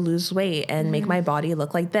just want to lose weight and make my body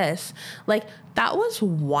look like this. Like, that was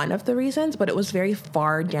one of the reasons, but it was very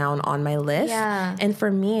far down on my list. Yeah. And for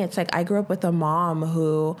me, it's like I grew up with a mom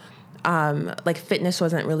who like fitness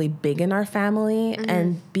wasn't really big in our family,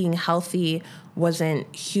 and being healthy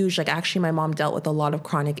wasn't huge. Like, actually, my mom dealt with a lot of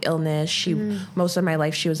chronic illness. She most of my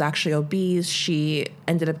life she was actually obese. She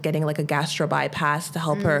ended up getting like a gastro bypass to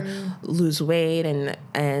help her lose weight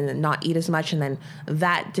and not eat as much, and then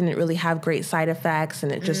that didn't really have great side effects,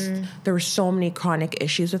 and it just there were so many chronic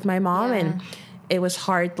issues with my mom, and it was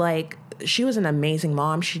hard like she was an amazing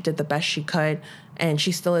mom. She did the best she could, and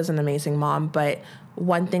she still is an amazing mom. But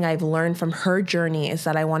one thing I've learned from her journey is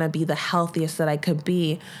that I want to be the healthiest that I could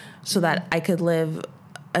be so that I could live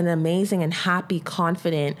an amazing and happy,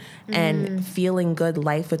 confident, and feeling good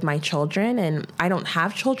life with my children. And I don't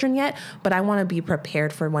have children yet, but I want to be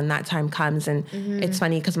prepared for when that time comes. And it's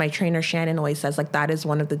funny because my trainer Shannon always says, like, that is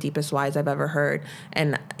one of the deepest whys I've ever heard.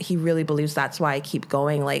 And he really believes that's why I keep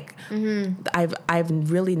going. Like, I've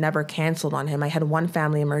really never canceled on him. I had one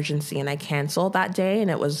family emergency and I canceled that day, and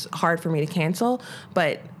it was hard for me to cancel.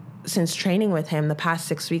 But since training with him the past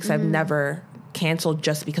 6 weeks, I've never canceled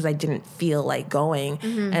just because I didn't feel like going.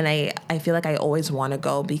 And I feel like I always want to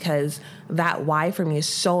go because that why for me is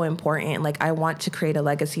so important. Like, I want to create a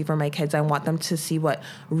legacy for my kids. I want them to see what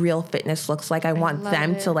real fitness looks like. I want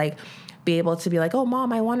them to like be able to be like, oh,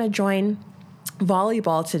 mom, I want to join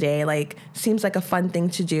volleyball today. Like, seems like a fun thing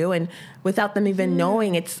to do, and without them even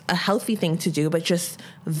knowing it's a healthy thing to do, but just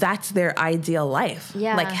that's their ideal life.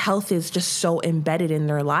 Like, health is just so embedded in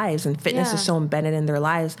their lives, and fitness is so embedded in their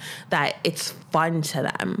lives that it's fun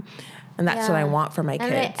to them. And that's what I want for my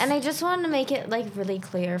kids. And I just want to make it like really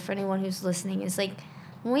clear for anyone who's listening is like,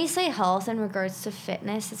 when we say health in regards to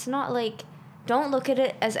fitness, it's not like, don't look at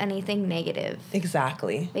it as anything negative.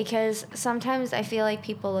 Exactly. Because sometimes I feel like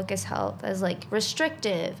people look at health as like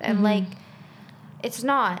restrictive and like, it's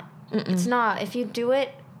not. It's not. If you do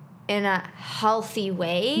it in a healthy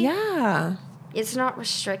way, it's not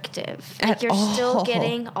restrictive. Like, you're still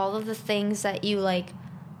getting all of the things that you like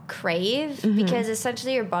crave, because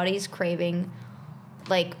essentially your body's craving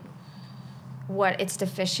like what it's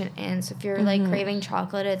deficient in. So if you're like craving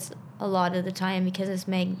chocolate, it's a lot of the time because it's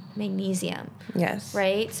magnesium. Yes.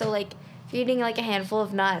 Right? So like, if you're eating like a handful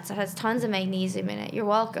of nuts that has tons of magnesium in it, you're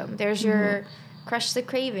welcome. There's your crush the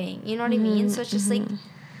craving. You know what I mean? So it's just like,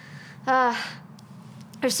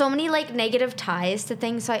 there's so many like negative ties to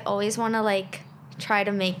things. So I always want to like try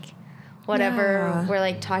to make whatever we're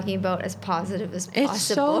like talking about as positive as possible. It's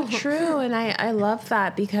so true. And I love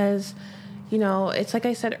that because, you know, it's like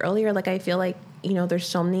I said earlier, like, I feel like, you know, there's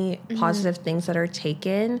so many positive things that are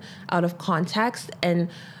taken out of context and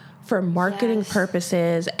for marketing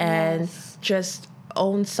purposes and just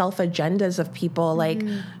own self agendas of people. Like,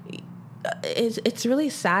 it's really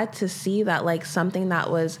sad to see that, like, something that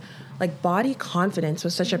was like body confidence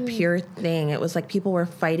was such a pure thing. It was like people were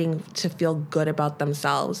fighting to feel good about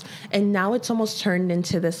themselves. And now it's almost turned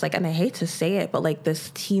into this, like, and I hate to say it, but like this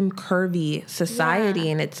team curvy society.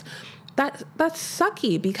 And it's, that's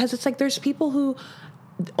sucky because it's like there's people who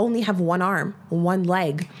only have one arm, one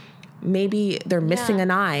leg. Maybe they're missing an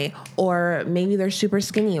eye, or maybe they're super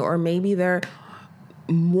skinny, or maybe they're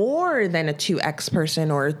more than a 2X person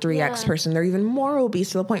or a 3X person. They're even more obese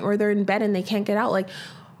to the point where they're in bed and they can't get out. Like,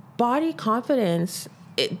 body confidence,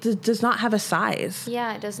 it does not have a size.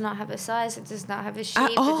 Yeah, it does not have a size. It does not have a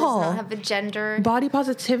shape. It does not have a gender. Body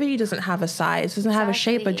positivity doesn't have a size. Doesn't have a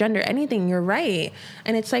shape, a gender, anything. You're right.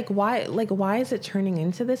 And it's like, why is it turning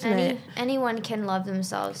into this? Anyone can love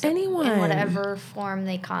themselves. Anyone. In whatever form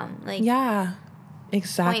they come. Like, yeah,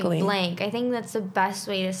 exactly. Point blank. I think that's the best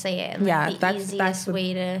way to say it. And like that's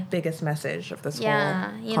the biggest message of this whole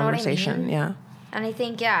you conversation. Know what I mean? Yeah. And I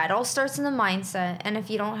think, it all starts in the mindset. And if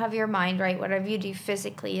you don't have your mind right, whatever you do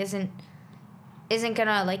physically isn't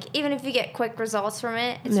gonna, like, even if you get quick results from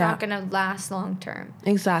it, it's not gonna last long term.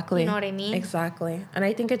 Exactly. You know what I mean? Exactly. And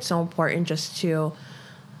I think it's so important just to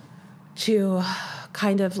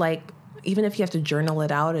kind of like, even if you have to journal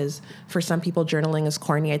it out, is for some people journaling is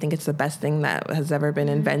corny. I think it's the best thing that has ever been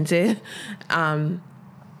invented.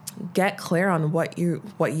 Get clear on what you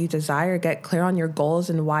desire, get clear on your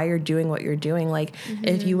goals and why you're doing what you're doing. Like,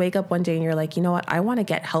 if you wake up one day and you're like, you know what, I want to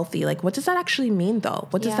get healthy. Like, what does that actually mean though?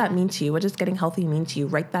 What does that mean to you? What does getting healthy mean to you?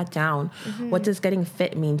 Write that down. What does getting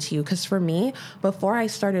fit mean to you? Because for me, before I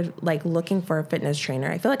started like looking for a fitness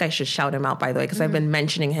trainer, I feel like I should shout him out, by the way, because I've been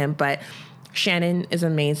mentioning him, but Shannon is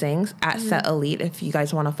amazing at Set Elite. If you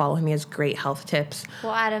guys want to follow him, he has great health tips.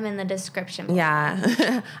 We'll add him in the description.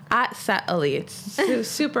 Yeah. At Set Elite.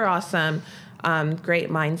 Super awesome. Great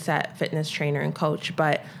mindset fitness trainer and coach.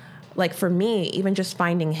 But like for me, even just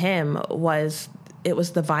finding him was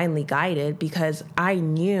divinely guided, because I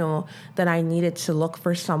knew that I needed to look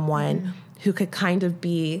for someone who could kind of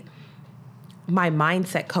be my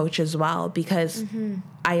mindset coach as well, because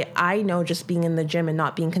I know just being in the gym and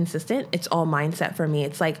not being consistent, it's all mindset for me.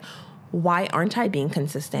 It's like, why aren't I being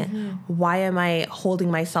consistent? Why am I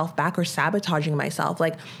holding myself back or sabotaging myself?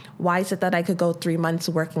 Like, why is it that I could go 3 months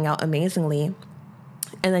working out amazingly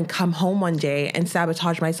and then come home one day and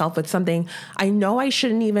sabotage myself with something I know I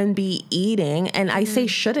shouldn't even be eating. And I say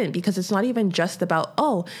shouldn't because it's not even just about,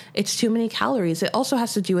 oh, it's too many calories. It also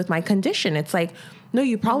has to do with my condition. It's like, no,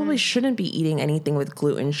 you probably shouldn't be eating anything with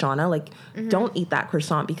gluten, Shauna. Like, don't eat that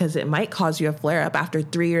croissant because it might cause you a flare-up after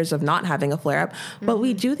 3 years of not having a flare-up. But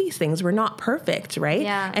we do these things. We're not perfect, right?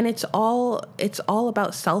 Yeah. And it's all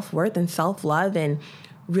about self-worth and self-love and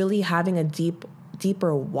really having a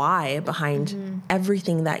deeper why behind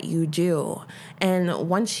everything that you do. And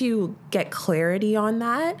once you get clarity on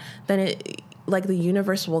that, then it, like, the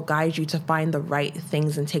universe will guide you to find the right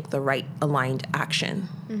things and take the right aligned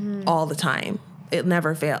action all the time. It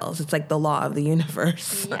never fails. It's like the law of the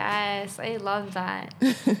universe. Yes, I love that.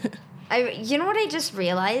 You know what I just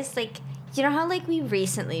realized? Like, you know how, like, we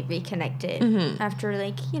recently reconnected after,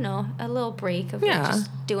 like, you know, a little break of like, just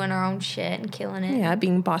doing our own shit and killing it. Yeah,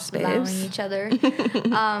 being boss Allowing babes. each other.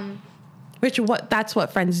 That's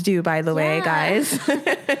what friends do, by the way, guys.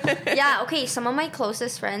 Yeah, okay, some of my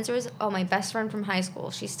closest friends was, my best friend from high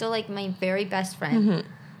school. She's still, like, my very best friend.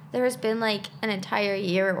 There has been, like, an entire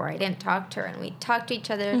year where I didn't talk to her, and we talked to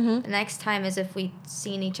each other the next time as if we'd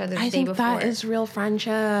seen each other the day before. I think that is real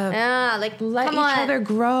friendship. Yeah, like, let come each on. other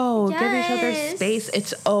grow. Yes. Give each other space.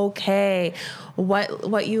 It's okay.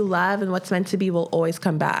 What you love and what's meant to be will always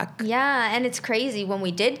come back. Yeah, and it's crazy. When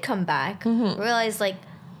we did come back, I realized, like,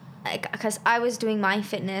 because I was doing my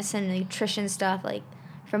fitness and nutrition stuff, like,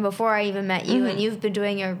 from before I even met you, and you've been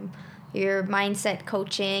doing your mindset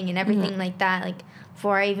coaching and everything like that, like,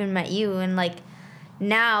 before I even met you. And, like,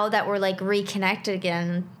 now that we're, like, reconnected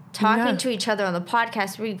again, talking to each other on the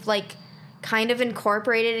podcast, we've, like, kind of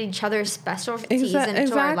incorporated each other's specialties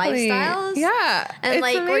into our lifestyles. Yeah. And, it's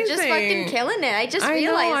like, amazing. we're just fucking killing it. I just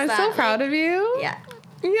realized I'm that. so proud of you. Yeah.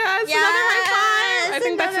 Yes, another high five. I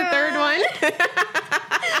think that's the third one.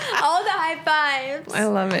 All the high fives. I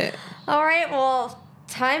love it. All right, well,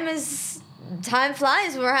 time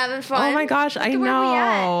flies when we're having fun. Oh my gosh, I Look at where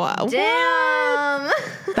know. we at. Damn.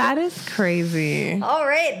 That is crazy. All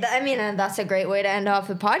right. I mean, that's a great way to end off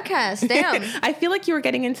the podcast. Damn. I feel like you were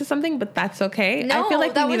getting into something, but that's okay. No, I feel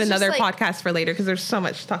like that we need was just, another like, podcast for later because there's so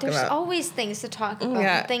much to talk There's about. always things to talk about.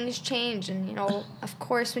 Yeah. And things change. And, you know, of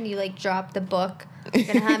course, when you, like, drop the book, we're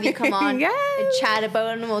going to have you come on Yes. and chat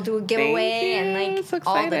about it, and we'll do a giveaway and, like, So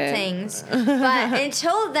all the excited. things. But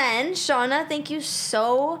until then, Shauna, thank you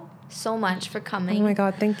so much for coming. Oh my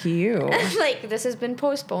God, thank you. Like, this has been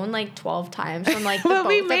postponed like 12 times from like the But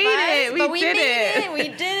we both made of us, it. but We we did made it. We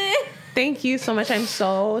did it. Thank you so much. I'm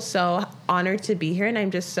so honored to be here, and I'm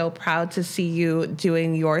just so proud to see you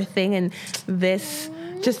doing your thing. And this,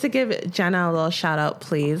 just to give Jenna a little shout out,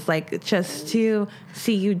 please, like, just to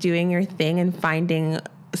see you doing your thing and finding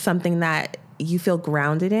something that you feel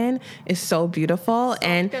grounded in is so beautiful.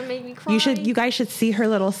 And gonna make me cry. you guys should see her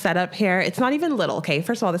little setup here. It's not even little, okay?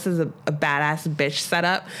 First of all, this is a badass bitch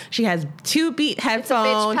setup. She has 2 Beat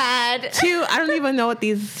headphones. Bitch pad. 2, I don't even know what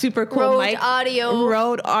these super cool Rode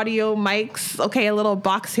audio mics. Okay, a little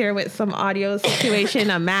box here with some audio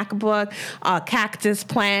situation, a MacBook, a cactus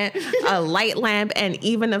plant, a light lamp, and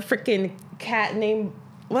even a freaking cat named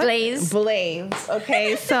what? Blaze.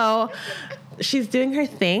 Okay, so she's doing her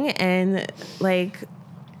thing, and, like,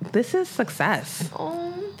 this is success.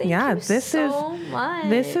 Oh, thank you so much.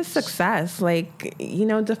 This is success. Like, you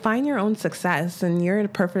know, define your own success, and you're a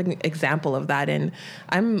perfect example of that. And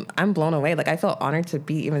I'm blown away. Like, I feel honored to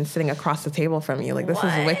be even sitting across the table from you. Like, this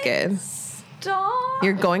is wicked. Stop.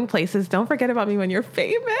 You're going places. Don't forget about me when you're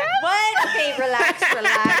famous. What? Okay, relax.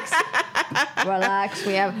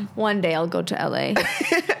 We have one day. I'll go to LA.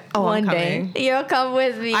 Oh, One I'm day coming. you'll come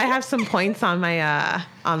with me. I have some points on my Air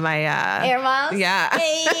Miles. Yeah.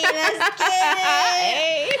 Hey, let's get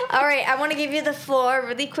it. All right, I want to give you the floor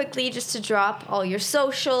really quickly just to drop all your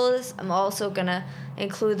socials. I'm also gonna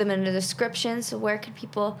include them in the description. So where can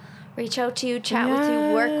people reach out to you, chat with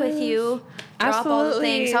you, work with you, drop all the Absolutely.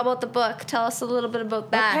 things? How about the book? Tell us a little bit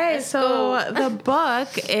about that. Okay, Let's so go. the book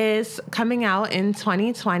is coming out in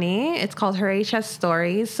 2020. It's called Her HS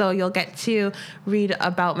Stories. So you'll get to read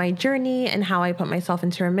about my journey and how I put myself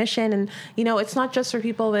into remission. And, you know, it's not just for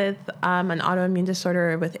people with an autoimmune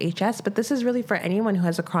disorder or with HS, but this is really for anyone who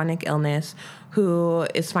has a chronic illness, who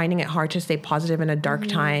is finding it hard to stay positive in a dark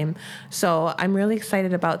time. So I'm really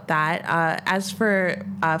excited about that. As for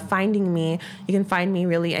finding finding me, you can find me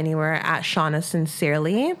really anywhere at Shauna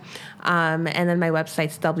Sincerely. And then my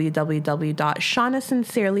website's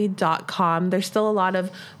www.shaunasincerely.com. There's still a lot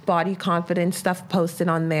of body confidence stuff posted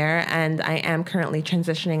on there, and I am currently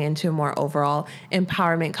transitioning into more overall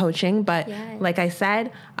empowerment coaching. But like I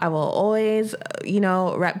said, I will always,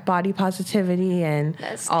 rep body positivity and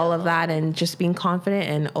all of that, and just being confident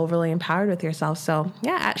and overly empowered with yourself. So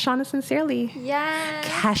yeah, at Shauna Sincerely. Yes.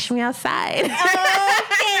 Cash me outside.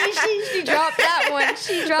 Okay, she dropped that one.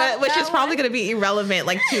 Which is probably going to be irrelevant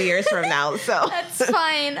like 2 years from now. So that's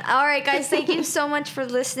fine. All right, guys, thank you so much for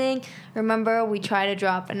listening. Remember, we try to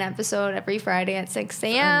drop an episode every Friday at 6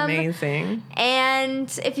 a.m. Amazing.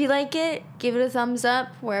 And if you like it, give it a thumbs up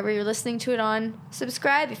wherever you're listening to it on.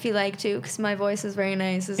 Subscribe if you like to, because my voice is very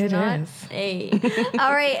nice, is it not? Is. Hey.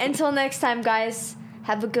 All right, until next time, guys,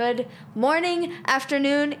 have a good morning,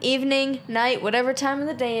 afternoon, evening, night, whatever time of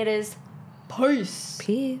the day it is. Peace.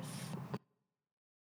 Peace.